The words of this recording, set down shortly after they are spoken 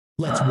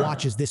Let's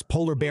watch as this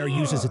polar bear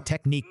uses a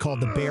technique called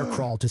the bear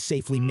crawl to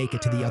safely make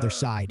it to the other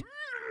side.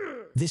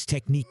 This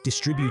technique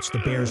distributes the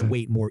bear's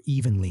weight more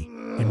evenly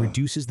and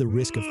reduces the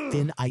risk of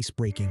thin ice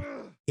breaking.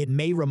 It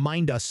may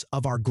remind us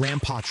of our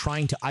grandpa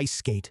trying to ice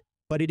skate,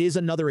 but it is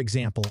another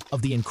example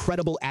of the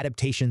incredible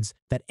adaptations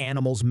that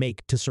animals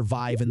make to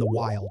survive in the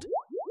wild.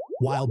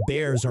 While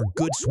bears are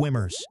good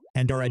swimmers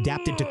and are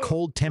adapted to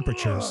cold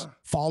temperatures,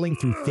 falling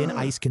through thin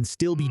ice can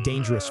still be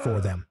dangerous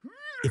for them.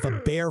 If a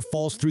bear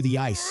falls through the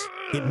ice,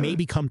 it may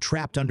become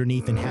trapped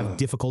underneath and have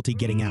difficulty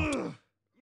getting out.